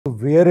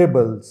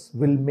Wearables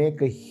will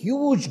make a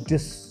huge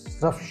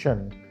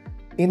disruption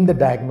in the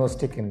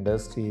diagnostic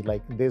industry.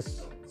 Like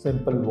this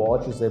simple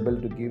watch is able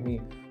to give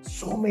me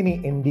so many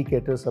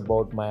indicators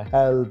about my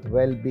health,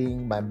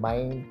 well-being, my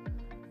mind,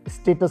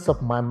 status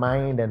of my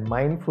mind and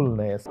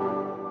mindfulness.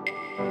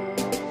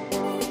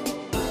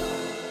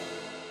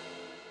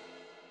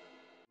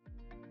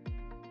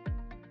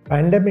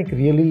 Pandemic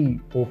really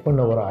opened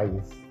our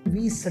eyes.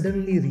 We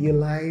suddenly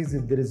realize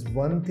if there is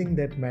one thing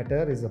that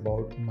matters is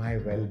about my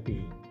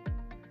well-being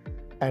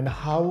and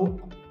how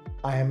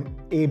I am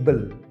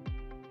able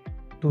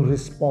to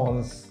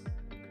respond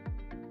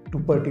to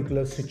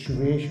particular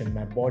situation.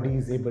 My body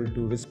is able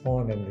to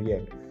respond and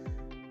react.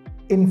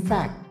 In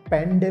fact,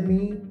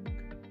 pandemic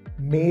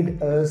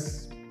made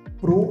us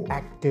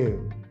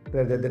proactive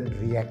rather than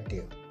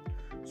reactive.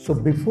 So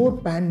before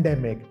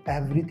pandemic,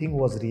 everything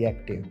was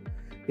reactive.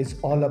 It's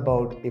all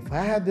about if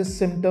I have these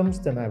symptoms,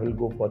 then I will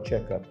go for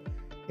checkup.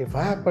 If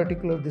I have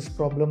particular this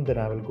problem, then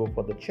I will go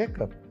for the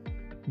checkup.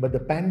 But the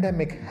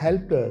pandemic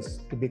helped us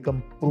to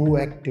become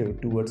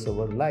proactive towards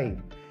our life,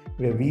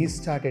 where we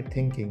started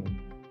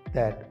thinking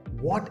that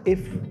what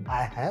if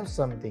I have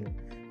something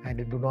and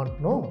I do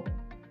not know?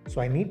 So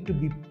I need to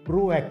be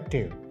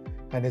proactive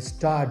and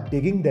start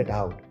digging that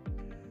out.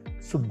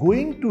 So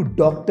going to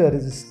doctor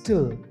is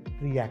still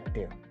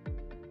reactive.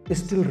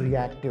 It's still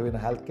reactive in a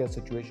healthcare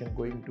situation.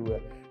 Going to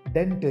a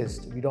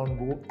dentist, we don't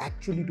go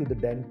actually to the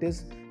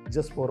dentist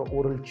just for an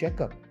oral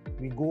checkup.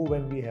 We go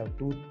when we have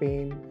tooth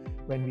pain,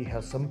 when we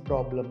have some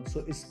problem.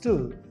 So it's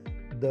still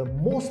the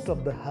most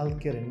of the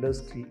healthcare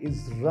industry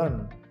is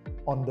run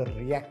on the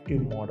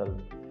reactive model.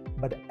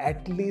 But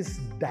at least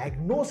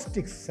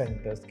diagnostics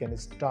centers can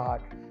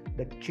start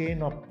the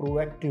chain of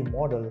proactive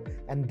model,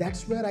 and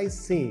that's where I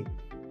say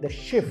the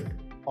shift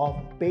of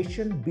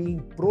patient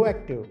being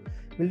proactive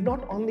will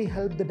not only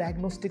help the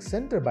diagnostic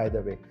center, by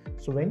the way.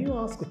 So when you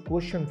ask a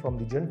question from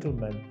the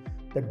gentleman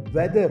that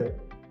whether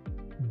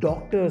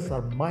doctors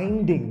are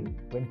minding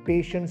when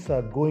patients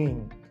are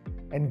going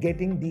and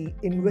getting the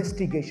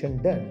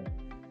investigation done,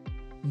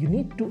 you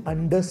need to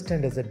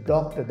understand as a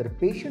doctor that a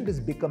patient is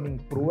becoming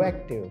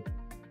proactive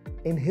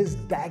in his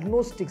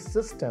diagnostic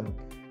system.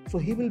 So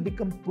he will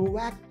become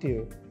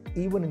proactive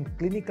even in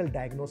clinical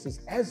diagnosis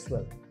as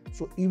well.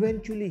 So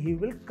eventually he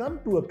will come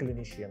to a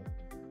clinician.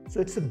 So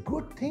it's a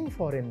good thing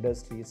for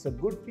industry. It's a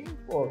good thing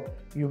for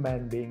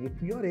human being.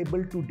 If you are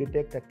able to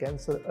detect a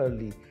cancer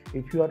early,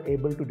 if you are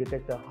able to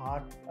detect a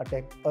heart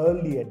attack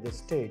early at this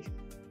stage,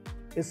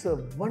 it's a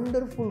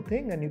wonderful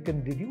thing, and you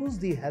can reduce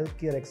the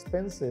healthcare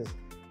expenses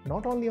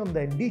not only on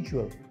the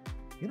individual.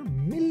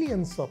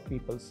 Millions of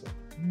people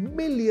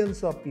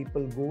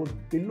go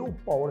below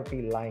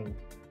poverty line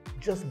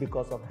just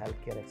because of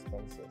healthcare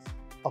expenses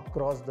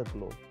across the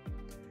globe.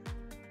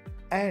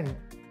 And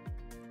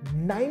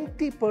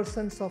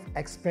 90% of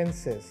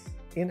expenses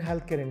in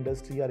healthcare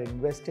industry are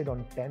invested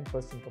on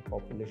 10% of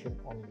population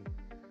only.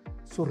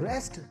 So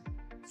rest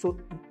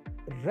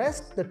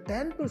the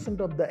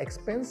 10% of the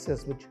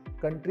expenses which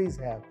countries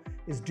have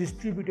is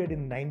distributed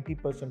in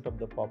 90% of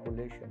the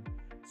population.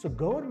 So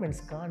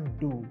governments can't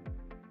do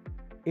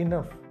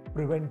enough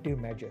preventive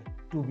measure,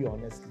 to be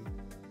honestly.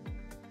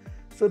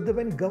 So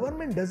when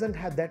government doesn't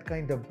have that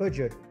kind of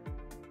budget,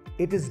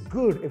 it is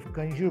good if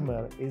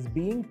consumer is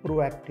being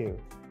proactive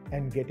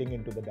and getting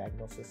into the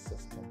diagnosis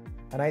system.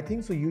 And I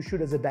think so you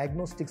should, as a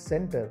diagnostic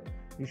center,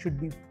 you should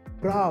be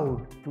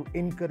proud to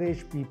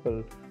encourage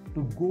people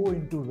to go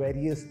into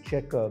various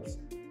checkups,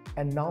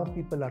 and now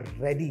people are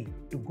ready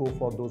to go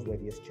for those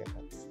various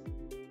checkups.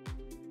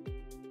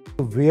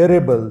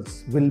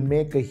 Wearables will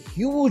make a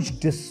huge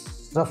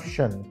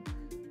disruption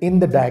in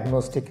the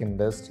diagnostic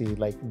industry.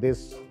 Like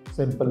this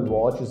simple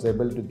watch is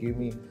able to give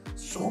me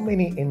so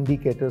many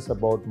indicators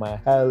about my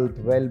health,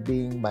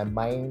 well-being, my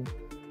mind,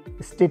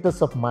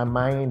 status of my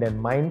mind and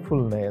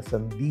mindfulness,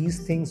 and these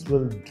things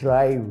will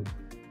drive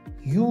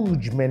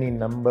huge many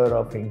number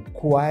of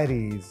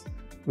inquiries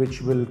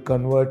which will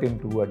convert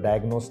into a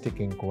diagnostic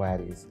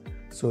inquiries.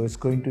 So it's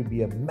going to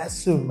be a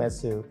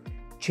massive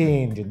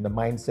change in the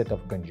mindset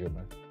of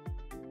consumer.